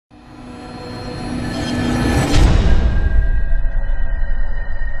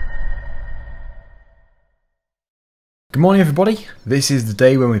Good morning everybody, this is the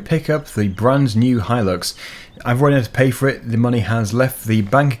day when we pick up the brand new Hilux. I've already had to pay for it, the money has left the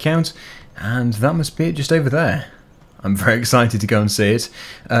bank account, and that must be it just over there. I'm very excited to go and see it.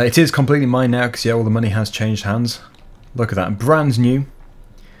 It is completely mine now because yeah, all the money has changed hands. Look at that, brand new,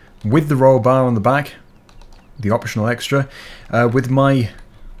 with the roll bar on the back, the optional extra, with my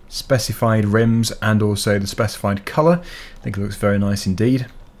specified rims and also the specified colour. I think it looks very nice indeed.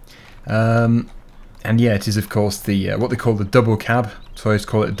 And yeah, it is of course the what they call the double cab, so I always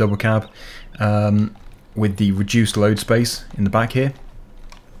call it a double cab, with the reduced load space in the back here.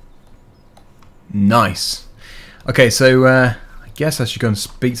 Nice. Okay, so I guess I should go and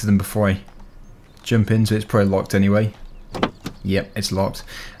speak to them before I jump into it. It's probably locked anyway. Yep, it's locked.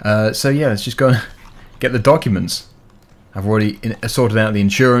 So yeah, let's just go and get the documents. I've already sorted out the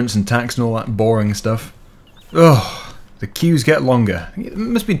insurance and tax and all that boring stuff. Ugh. The queues get longer. It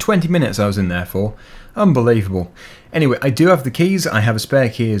must be 20 minutes I was in there for. Unbelievable. Anyway, I do have the keys. I have a spare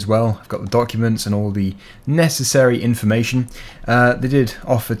key as well. I've got the documents and all the necessary information. They did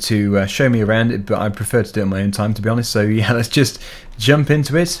offer to show me around it, but I prefer to do it on my own time, to be honest. So yeah, let's just jump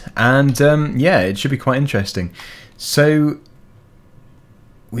into it. And yeah, it should be quite interesting. So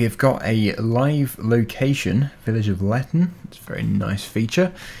we have got a live location, village of Letton. It's a very nice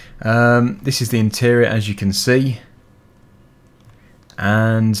feature. This is the interior, as you can see.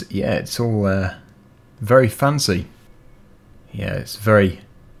 And yeah, it's all very fancy. Yeah, it's very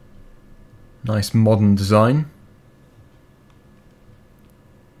nice modern design.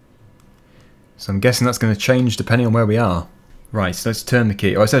 So I'm guessing that's going to change depending on where we are. Right, so let's turn the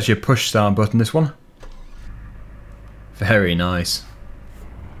key. Oh, it's actually a push start button, this one. Very nice.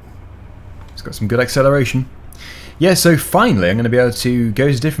 It's got some good acceleration. Yeah, so finally I'm going to be able to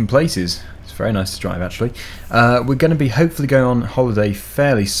go to different places. Very nice to drive actually. We're going to be hopefully going on holiday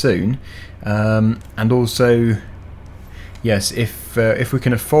fairly soon, and also yes, if we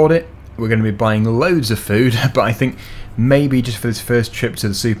can afford it, we're going to be buying loads of food. But I think maybe just for this first trip to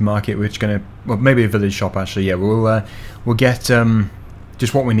the supermarket, we're just going to, well, maybe a village shop actually. Yeah, we'll get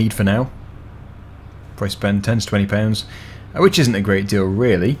just what we need for now. Probably spend £10 to £20, which isn't a great deal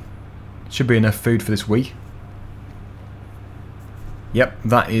really. Should be enough food for this week. Yep,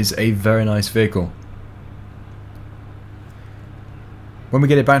 that is a very nice vehicle. When we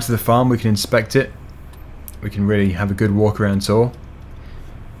get it back to the farm, we can inspect it. We can really have a good walk around tour.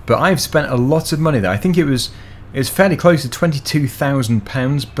 But I've spent a lot of money there. I think it was fairly close to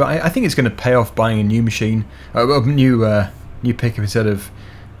 £22,000, but I think it's going to pay off buying a new machine, new pickup instead of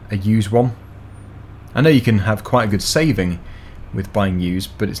a used one. I know you can have quite a good saving with buying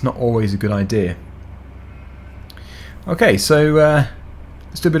used, but it's not always a good idea. Okay, so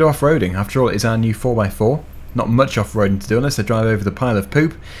let's do a bit of off-roading. After all, it is our new 4x4. Not much off-roading to do unless I drive over the pile of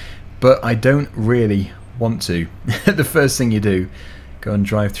poop, but I don't really want to. The first thing you do, go and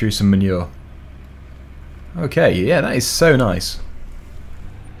drive through some manure. Okay, yeah, that is so nice.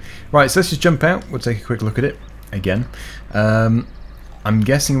 Right, so let's just jump out. We'll take a quick look at it again. I'm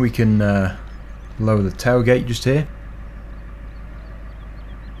guessing we can lower the tailgate just here.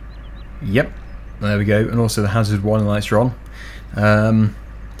 Yep, there we go, and also the hazard warning lights are on.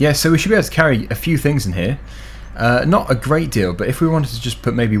 Yeah, so we should be able to carry a few things in here. Not a great deal, but if we wanted to just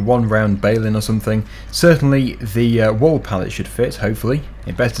put maybe one round bale in or something, certainly the wall pallet should fit, hopefully.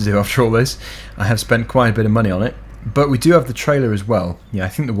 It better do after all this. I have spent quite a bit of money on it. But we do have the trailer as well. Yeah, I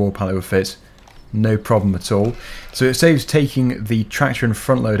think the wall pallet will fit. No problem at all. So it saves taking the tractor and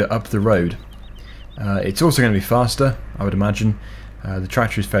front loader up the road. It's also going to be faster, I would imagine. The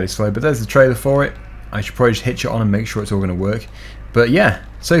tractor is fairly slow, but there's the trailer for it. I should probably just hitch it on and make sure it's all going to work. But yeah,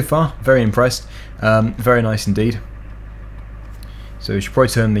 so far, very impressed. Very nice indeed. So we should probably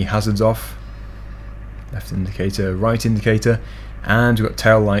turn the hazards off. Left indicator, right indicator. And we've got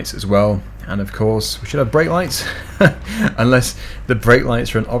tail lights as well. And of course, we should have brake lights. Unless the brake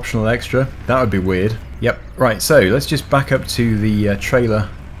lights are an optional extra. That would be weird. Yep, right, so let's just back up to the trailer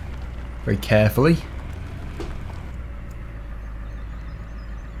very carefully.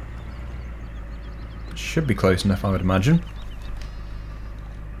 Should be close enough, I would imagine.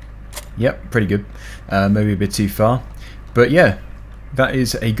 Yep, pretty good. Maybe a bit too far. But yeah, that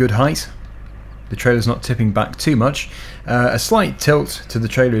is a good height. The trailer's not tipping back too much. A slight tilt to the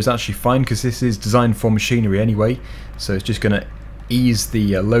trailer is actually fine because this is designed for machinery anyway. So it's just going to ease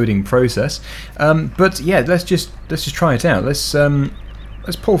the loading process. But yeah, let's just try it out. Let's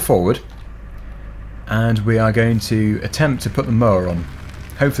pull forward. And we are going to attempt to put the mower on.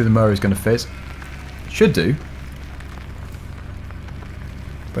 Hopefully the mower is going to fit. Should do.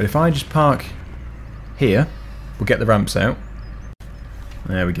 But if I just park here, we'll get the ramps out.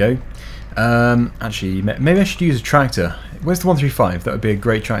 There we go. Actually, maybe I should use a tractor. Where's the 135? That would be a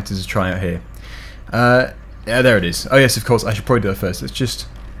great tractor to try out here. Yeah, there it is. Oh yes, of course, I should probably do that first. Let's just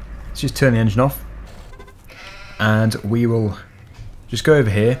turn the engine off. And we will just go over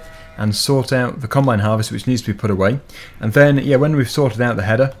here and sort out the combine harvester, which needs to be put away. And then, yeah, when we've sorted out the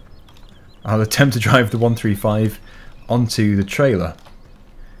header, I'll attempt to drive the 135 onto the trailer,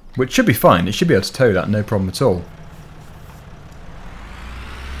 which should be fine. It should be able to tow that, no problem at all.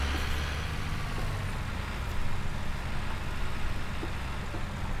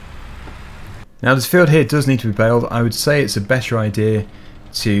 Now this field here does need to be baled. I would say it's a better idea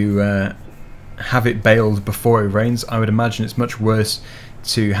to have it baled before it rains. I would imagine it's much worse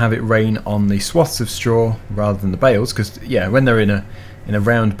to have it rain on the swaths of straw rather than the bales, because yeah, when they're in a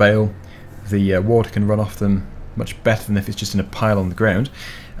round bale, the water can run off them much better than if it's just in a pile on the ground.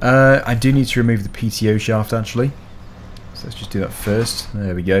 I do need to remove the PTO shaft actually, so let's just do that first.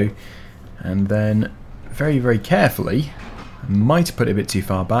 There we go, and then very, very carefully, I might have put it a bit too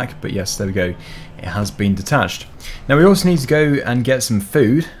far back, but yes, there we go, it has been detached. Now we also need to go and get some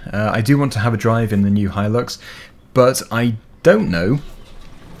food. I do want to have a drive in the new Hilux, but I don't know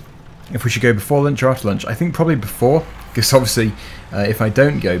if we should go before lunch or after lunch. I think probably before, because obviously if I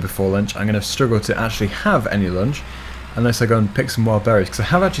don't go before lunch, I'm going to struggle to actually have any lunch unless I go and pick some wild berries, because I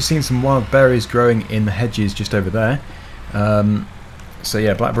have actually seen some wild berries growing in the hedges just over there. So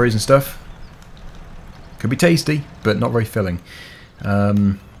yeah, blackberries and stuff. Could be tasty, but not very filling.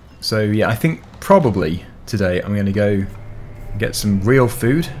 So yeah, I think probably today I'm going to go get some real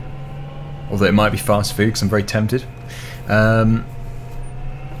food, although it might be fast food because I'm very tempted.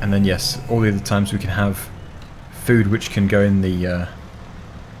 And then yes, all the other times we can have food which can go in the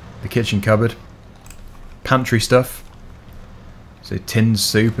kitchen cupboard, pantry stuff, so tinned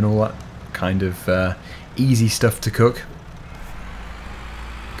soup and all that kind of easy stuff to cook.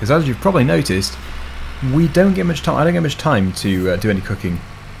 Because as you've probably noticed, we don't get much time. I don't get much time to do any cooking.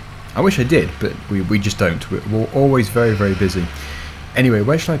 I wish I did, but we just don't. We're always very, very busy. Anyway,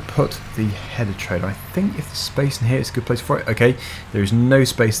 where should I put the header trailer? I think if there's space in here, it's a good place for it. Okay, there is no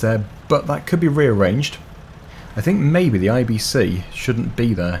space there, but that could be rearranged. I think maybe the IBC shouldn't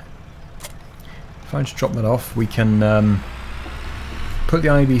be there. If I just drop that off, we can put the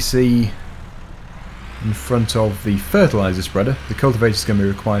IBC in front of the fertilizer spreader. The cultivator is going to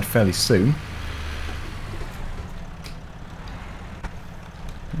be required fairly soon.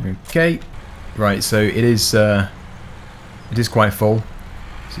 Okay, right, so it is quite full,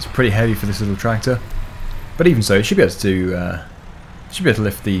 so it's pretty heavy for this little tractor, but even so, it should be able to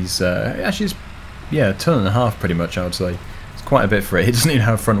lift these. Actually, it's, yeah, 1.5 tons pretty much, I would say. It's quite a bit for it. It doesn't even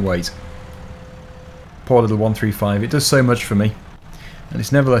have front weight. Poor little 135. It does so much for me, and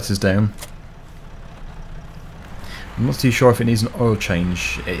it's never let us down. I'm not too sure if it needs an oil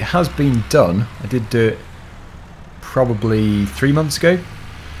change. It has been done. I did do it probably 3 months ago.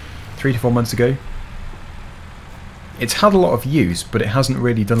 3 to 4 months ago. It's had a lot of use, but it hasn't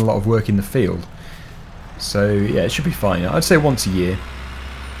really done a lot of work in the field. So yeah, it should be fine. I'd say once a year.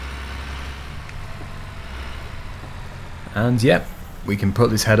 And yeah, we can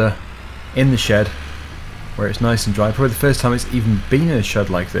put this header in the shed where it's nice and dry. Probably the first time it's even been in a shed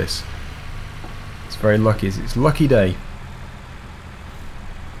like this. It's very lucky. It's a lucky day.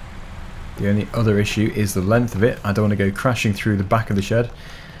 The only other issue is the length of it. I don't want to go crashing through the back of the shed.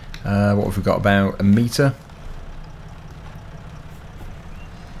 What have we got? About a metre.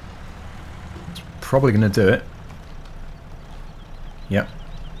 It's probably going to do it. Yep.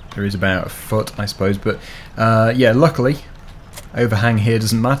 There is about a foot, I suppose. But yeah, luckily, overhang here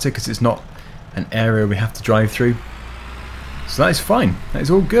doesn't matter because it's not an area we have to drive through. So that is fine. That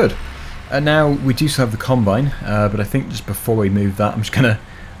is all good. And now we do still have the combine, but I think just before we move that, I'm just going to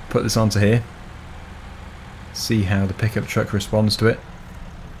put this onto here. See how the pickup truck responds to it.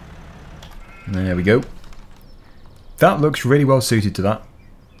 There we go. That looks really well suited to that.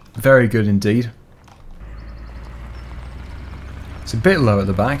 Very good indeed. It's a bit low at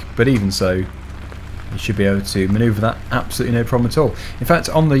the back, but even so, you should be able to manoeuvre that absolutely no problem at all. In fact,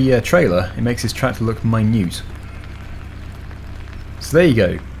 on the trailer, it makes this tractor look minute. So there you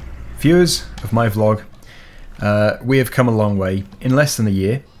go. Viewers of my vlog, we have come a long way in less than a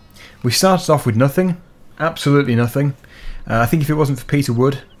year. We started off with nothing, absolutely nothing. I think if it wasn't for Peter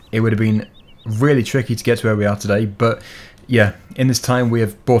Wood, it would have been really tricky to get to where we are today, but yeah, in this time we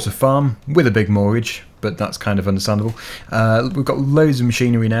have bought a farm with a big mortgage, but that's kind of understandable. We've got loads of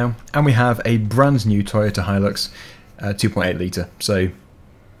machinery now, and we have a brand new Toyota Hilux 2.8 litre. So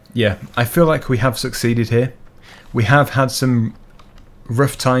yeah, I feel like we have succeeded here. We have had some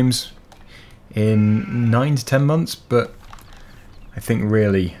rough times in 9 to 10 months, but I think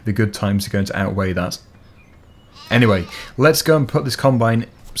really the good times are going to outweigh that. Anyway, let's go and put this combine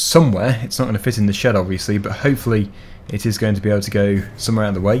somewhere. It's not going to fit in the shed obviously, but hopefully it is going to be able to go somewhere out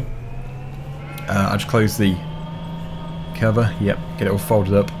of the way. I'll just close the cover, yep, get it all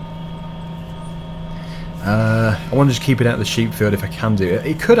folded up. I want to just keep it out of the sheep field if I can do it.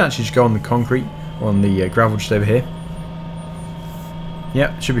 It could actually just go on the concrete, or on the gravel just over here.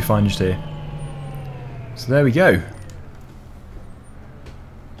 Yep, it should be fine just here. So there we go.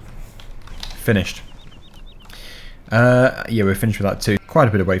 Finished. Yeah, we're finished with that too. Quite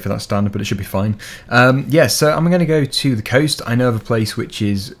a bit of weight for that standard, but it should be fine. Yeah, so I'm going to go to the coast. I know of a place which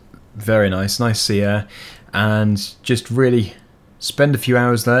is very nice, nice sea air, and just really spend a few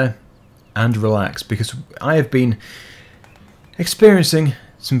hours there and relax, because I have been experiencing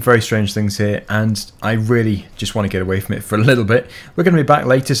some very strange things here, and I really just want to get away from it for a little bit. We're going to be back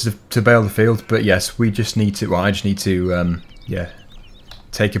later to bale the field, but yes, we just need to, well, I just need to, yeah,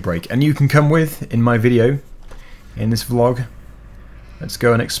 take a break. And you can come with in my video, in this vlog. Let's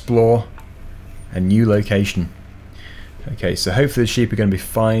go and explore a new location. Okay, so hopefully the sheep are going to be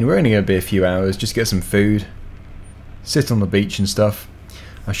fine. We're only going to be a few hours, just get some food, sit on the beach and stuff.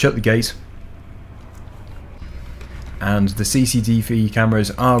 I'll shut the gate. And the CCTV cameras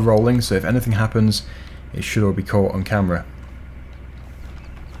are rolling, so if anything happens, it should all be caught on camera.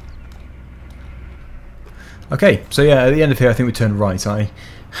 Okay, so yeah, at the end of here I think we turned right. I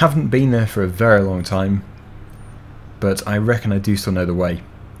haven't been there for a very long time, but I reckon I do still know the way.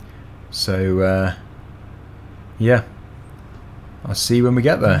 So, yeah, I'll see you when we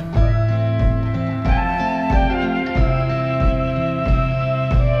get there.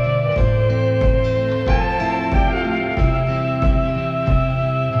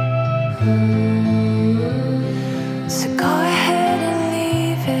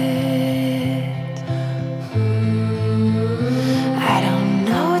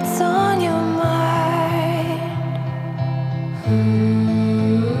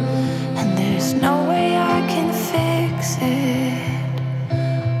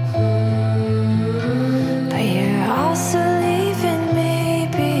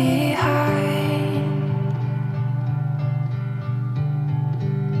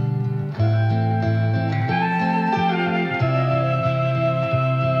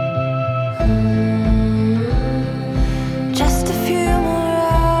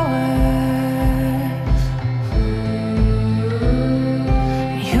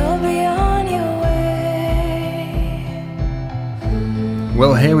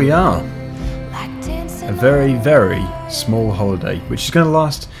 Well, here we are. A very, very small holiday, which is going to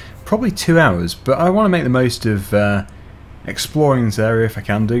last probably 2 hours, but I want to make the most of exploring this area if I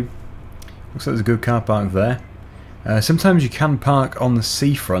can do. Looks like there's a good car park there. Sometimes you can park on the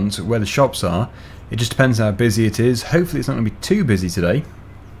seafront where the shops are. It just depends how busy it is. Hopefully it's not going to be too busy today.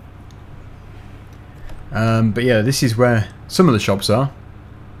 But yeah, this is where some of the shops are.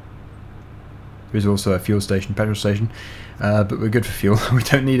 There is also a fuel station, petrol station, but we're good for fuel. We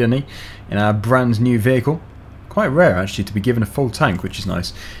don't need any in our brand new vehicle. Quite rare actually to be given a full tank, which is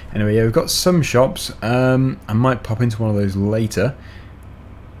nice. Anyway, yeah, we've got some shops. I might pop into one of those later,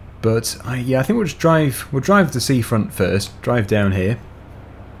 but yeah, I think we'll just drive. We'll drive the seafront first. Drive down here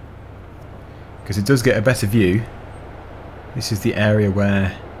because it does get a better view. This is the area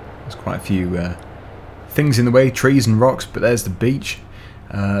where there's quite a few things in the way, trees and rocks. But there's the beach.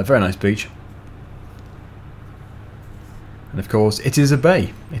 Very nice beach. And of course, it is a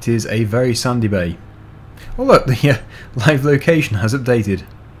bay. It is a very sandy bay. Oh look, the live location has updated.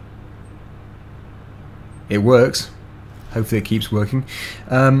 It works. Hopefully it keeps working.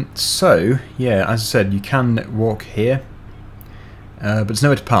 So, yeah, as I said, you can walk here. But there's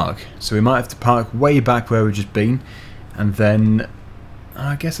nowhere to park. So we might have to park way back where we've just been. And then,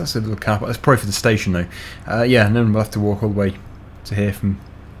 I guess that's a little car park. That's probably for the station though. Yeah, and then we'll have to walk all the way to here from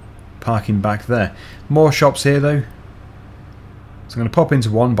parking back there. More shops here though. So I'm going to pop into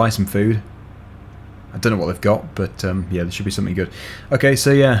one, buy some food. I don't know what they've got, but yeah, there should be something good. Okay,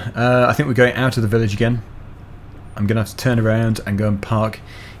 so yeah, I think we're going out of the village again. I'm going to have to turn around and go and park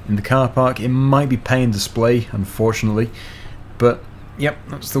in the car park. It might be pay and display, unfortunately, but yep,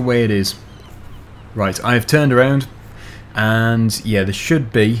 that's the way it is. Right, I've turned around, and yeah, there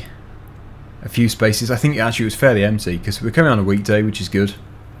should be a few spaces. I think actually it was fairly empty, because we're coming on a weekday, which is good.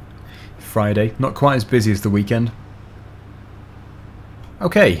 Friday, not quite as busy as the weekend.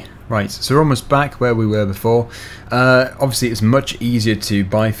 Okay, right, so we're almost back where we were before. Obviously it's much easier to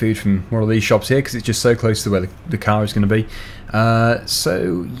buy food from one of these shops here because it's just so close to where the car is going to be.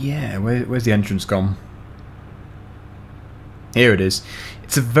 So yeah, where's the entrance gone? Here it is.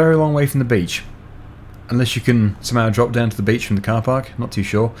 It's a very long way from the beach. unless you can somehow drop down to the beach from the car park. Not too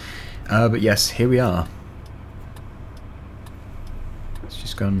sure. But yes, here we are. Let's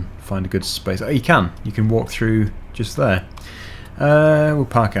just go and find a good space. Oh, you can. You can walk through just there. We'll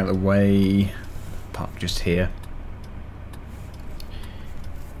park out of the way. Park just here.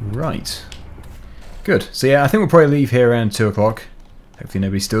 Right. Good. So yeah, I think we'll probably leave here around 2 o'clock. Hopefully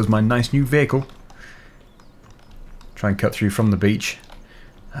nobody steals my nice new vehicle. Try and cut through from the beach.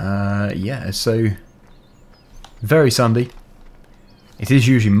 Yeah, so very sandy. It is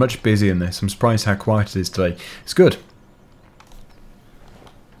usually much busier than this. I'm surprised how quiet it is today. It's good.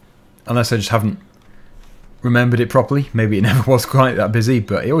 Unless I just haven't remembered it properly. Maybe it never was quite that busy,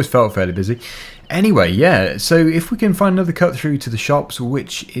 but it always felt fairly busy. Anyway, yeah, so if we can find another cut through to the shops,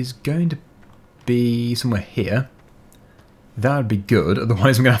 which is going to be somewhere here, that would be good.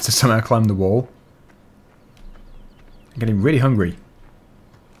 Otherwise I'm going to have to somehow climb the wall. I'm getting really hungry.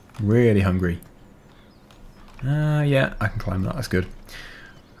 Really hungry. Yeah, I can climb that. That's good.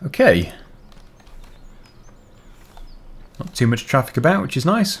 Okay. Not too much traffic about, which is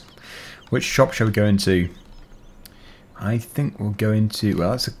nice. Which shop shall we go into? I think we'll go into...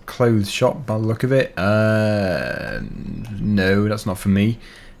 Well, that's a clothes shop by the look of it. No, that's not for me.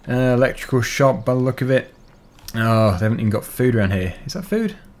 Electrical shop by the look of it. Oh, they haven't even got food around here. Is that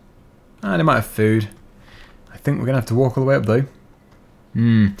food? Ah, they might have food. I think we're going to have to walk all the way up, though.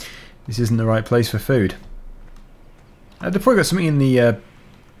 This isn't the right place for food. They've probably got something in the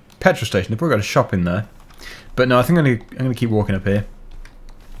petrol station. They've probably got a shop in there. But no, I think I'm going to keep walking up here.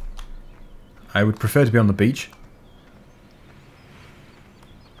 I would prefer to be on the beach.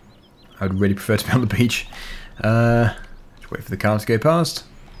 I would really prefer to be on the beach. Just wait for the car to go past.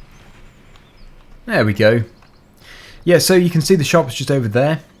 There we go. Yeah, so you can see the shop's just over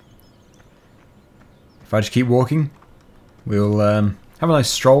there. If I just keep walking, we'll have a nice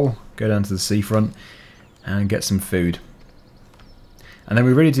stroll, go down to the seafront, and get some food. And then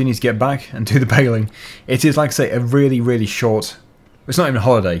we really do need to get back and do the baling. It is, like I say, a really, really short... It's not even a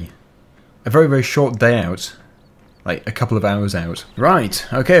holiday. A very, very short day out. Like, a couple of hours out. Right,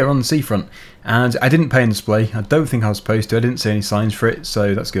 okay, we're on the seafront. And I didn't pay in display. I don't think I was supposed to. I didn't see any signs for it,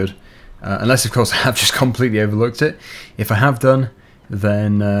 so that's good. Unless, of course, I have just completely overlooked it. If I have done,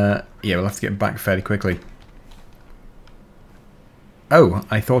 then, yeah, we'll have to get back fairly quickly. Oh,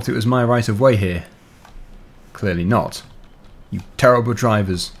 I thought it was my right of way here. Clearly not. You terrible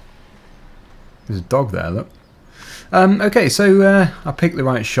drivers. There's a dog there, look. Okay, so I'll pick the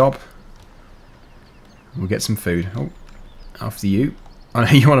right shop. We'll get some food. Oh, after you. Oh,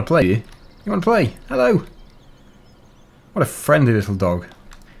 no, you want to play, do you? You want to play? Hello. What a friendly little dog.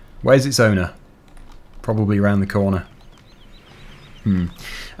 Where's its owner? Probably around the corner.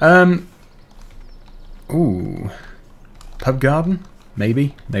 Ooh. Pub garden?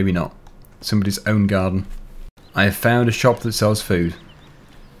 Maybe. Maybe not. Somebody's own garden. I have found a shop that sells food.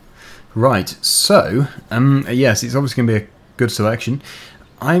 Right, so, yes, it's obviously going to be a good selection.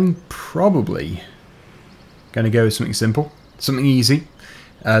 I'm probably going to go with something simple, something easy.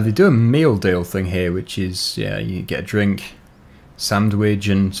 They do a meal deal thing here, which is, yeah, you get a drink, sandwich,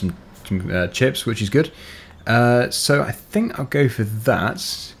 and some chips, which is good. So I think I'll go for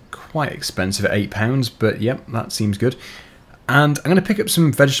that. Quite expensive at £8, but yep, that seems good. And I'm going to pick up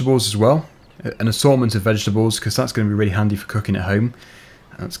some vegetables as well, an assortment of vegetables, because that's going to be really handy for cooking at home.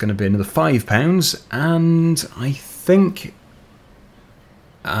 That's going to be another £5, and I think...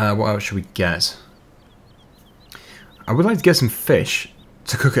 what else should we get? I would like to get some fish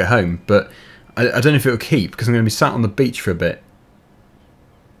to cook at home, but I don't know if it'll keep, because I'm going to be sat on the beach for a bit.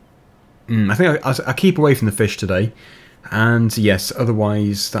 I think I'll keep away from the fish today, and yes,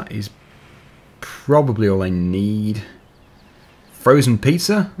 otherwise that is probably all I need. Frozen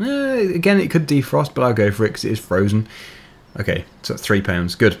pizza? Again, it could defrost, but I'll go for it because it is frozen. Okay, so that's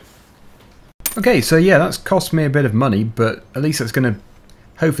 £3. Good. Okay, so yeah, that's cost me a bit of money, but at least that's going to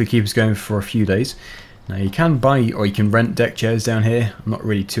hopefully keep us going for a few days. Now, you can buy or you can rent deck chairs down here. I'm not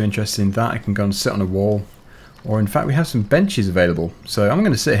really too interested in that. I can go and sit on a wall. Or in fact, we have some benches available. So I'm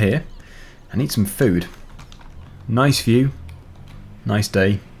going to sit here and eat some food. Nice view. Nice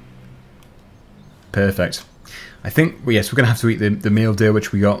day. Perfect. I think, well, yes, we're going to have to eat the meal deal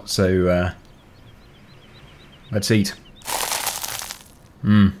which we got, so let's eat.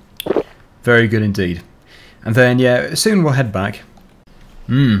 Very good indeed. And then, yeah, soon we'll head back.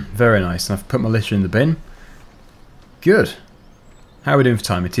 Very nice. And I've put my litter in the bin. Good. How are we doing for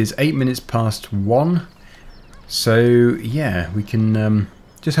time? It is 8 minutes past 1. So, yeah, we can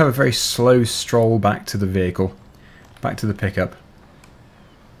just have a very slow stroll back to the vehicle. Back to the pickup.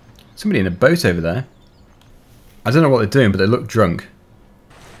 Somebody in a boat over there. I don't know what they're doing, but they look drunk.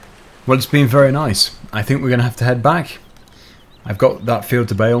 Well, it's been very nice. I think we're going to have to head back. I've got that field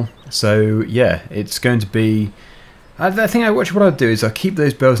to bale, so yeah, it's going to be... I think what I'll do is I'll keep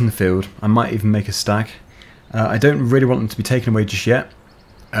those bales in the field. I might even make a stack. I don't really want them to be taken away just yet,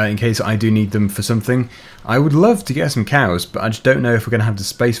 in case I do need them for something. I would love to get some cows, but I just don't know if we're going to have the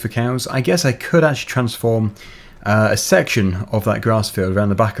space for cows. I guess I could actually transform a section of that grass field around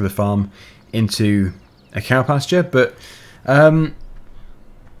the back of the farm into a cow pasture, but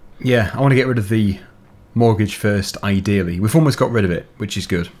yeah, I want to get rid of the mortgage first, ideally. We've almost got rid of it, which is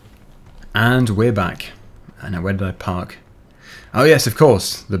good. And we're back. And now, where did I park? Oh yes, of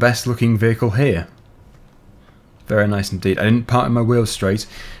course, the best looking vehicle here. Very nice indeed. I didn't park my wheels straight,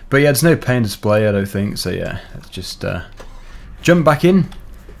 but yeah, there's no paint display, I don't think, so yeah, let's just jump back in,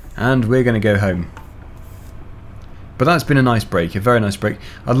 and we're going to go home. But that's been a nice break, a very nice break.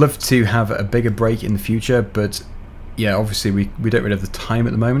 I'd love to have a bigger break in the future, but yeah, obviously we don't really have the time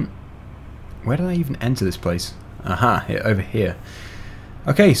at the moment. Where did I even enter this place? Aha, over here.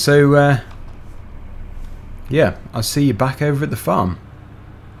 Okay, so yeah, I'll see you back over at the farm.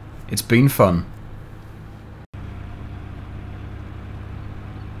 It's been fun.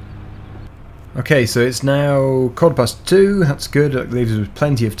 Okay, so it's now 2:15. That's good. That leaves us with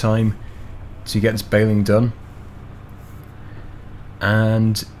plenty of time to get this baling done.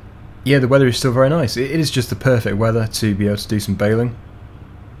 And yeah, the weather is still very nice. It is just the perfect weather to be able to do some baling.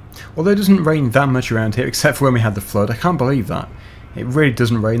 Although it doesn't rain that much around here, except for when we had the flood. I can't believe that. It really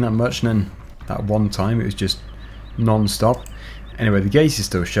doesn't rain that much, and then that one time it was just non-stop. Anyway, the gate is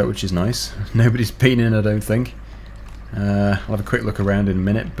still shut, which is nice. Nobody's been in, I don't think. I'll have a quick look around in a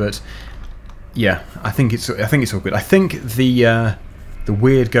minute, but yeah, I think it's all good. I think the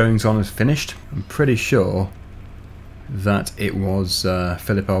weird goings on is finished. I'm pretty sure that it was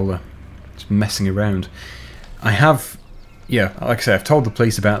Philip Ola just messing around. I have, yeah, like I say, I've told the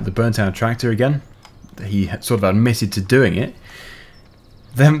police about the burnt out tractor again. He sort of admitted to doing it.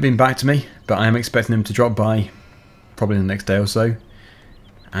 They haven't been back to me, but I am expecting them to drop by probably in the next day or so.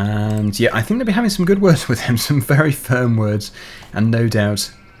 And yeah, I think they'll be having some good words with him, some very firm words, and no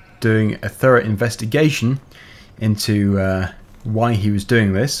doubt doing a thorough investigation into why he was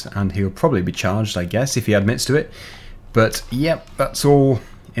doing this, and he'll probably be charged, I guess, if he admits to it. But yep, that's all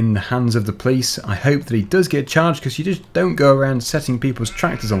in the hands of the police. I hope that he does get charged, because you just don't go around setting people's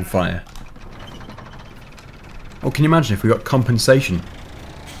tractors on fire. Or can you imagine if we got compensation?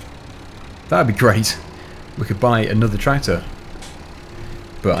 That'd be great. We could buy another tractor.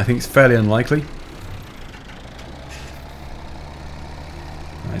 But I think it's fairly unlikely.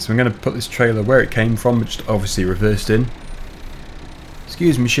 Right, so I'm going to put this trailer where it came from, which obviously reversed in.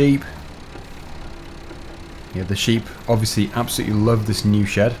 Excuse me, sheep. Yeah, the sheep obviously absolutely love this new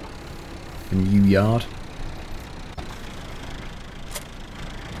shed. The new yard.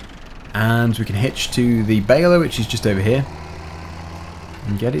 And we can hitch to the baler, which is just over here,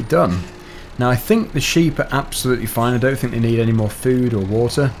 and get it done. Now I think the sheep are absolutely fine. I don't think they need any more food or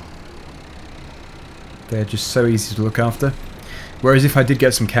water. They're just so easy to look after. Whereas if I did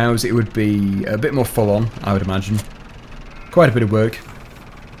get some cows, it would be a bit more full on, I would imagine. Quite a bit of work.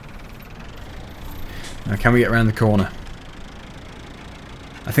 Now can we get around the corner?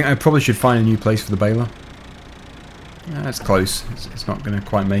 I think I probably should find a new place for the baler. That's close. It's not going to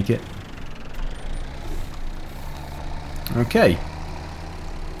quite make it. Okay.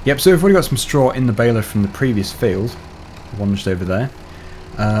 Yep, so we've already got some straw in the baler from the previous field. One just over there.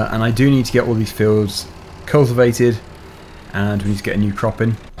 And I do need to get all these fields cultivated, and we need to get a new crop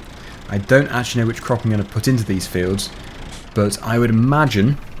in. I don't actually know which crop I'm going to put into these fields, but I would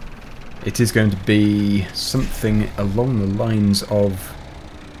imagine it is going to be something along the lines of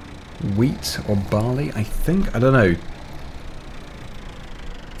wheat or barley, I think. I don't know.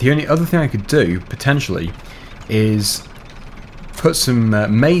 The only other thing I could do, potentially, is put some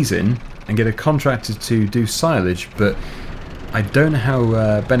maize in and get a contractor to do silage, but I don't know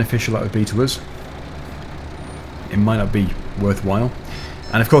how beneficial that would be to us. It might not be worthwhile.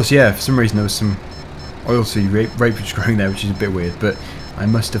 And of course, yeah, for some reason there was some oilseed rapeage growing there, which is a bit weird, but I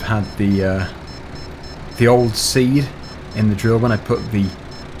must have had the old seed in the drill when I put the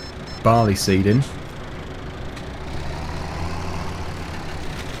barley seed in.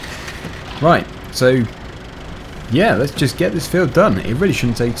 Right, so yeah, let's just get this field done. It really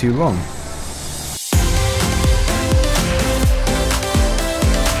shouldn't take too long.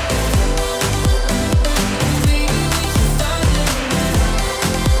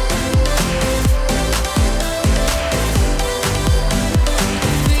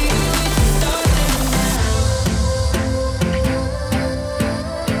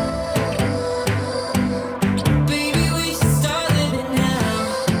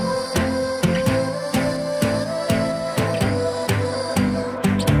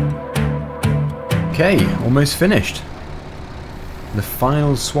 Okay, almost finished. The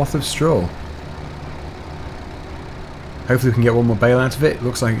final swath of straw. Hopefully we can get one more bale out of it.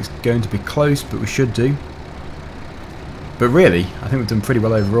 Looks like it's going to be close, but we should do. But really, I think we've done pretty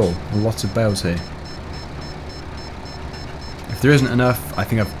well overall. Lots of bales here. If there isn't enough, I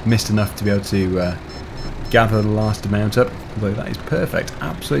think I've missed enough to be able to gather the last amount up. Although that is perfect.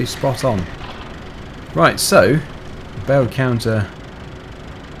 Absolutely spot on. Right, so the bale counter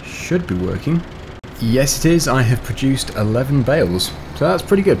should be working. Yes, it is. I have produced 11 bales. So that's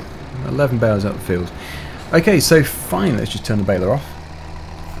pretty good. 11 bales out of the field. Okay, so fine. Let's just turn the baler off.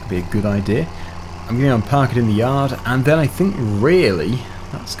 That'd be a good idea. I'm going to park it in the yard, and then I think really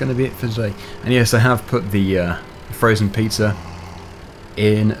that's going to be it for today. And yes, I have put the frozen pizza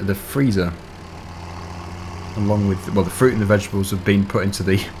in the freezer, along with, well, the fruit and the vegetables have been put into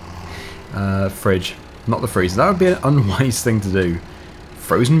the fridge, not the freezer. That would be an unwise thing to do.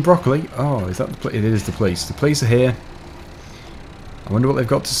 Frozen broccoli. Oh, is that the place? It is the police. The police are here. I wonder what they've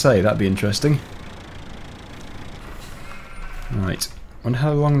got to say. That'd be interesting. Right. Wonder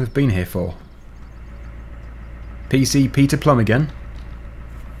how long they've been here for. PC Peter Plum again.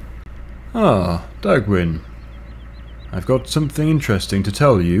 Ah, Dagwin. I've got something interesting to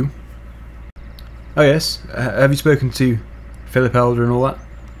tell you. Oh yes, have you spoken to Philip Elder and all that?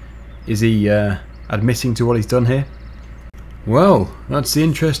 Is he admitting to what he's done here? Well, that's the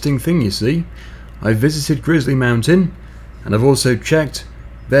interesting thing, you see. I've visited Grizzly Mountain, and I've also checked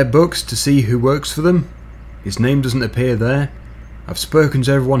their books to see who works for them. His name doesn't appear there. I've spoken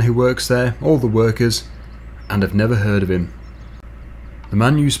to everyone who works there, all the workers, and I've never heard of him. The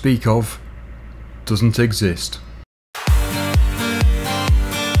man you speak of doesn't exist.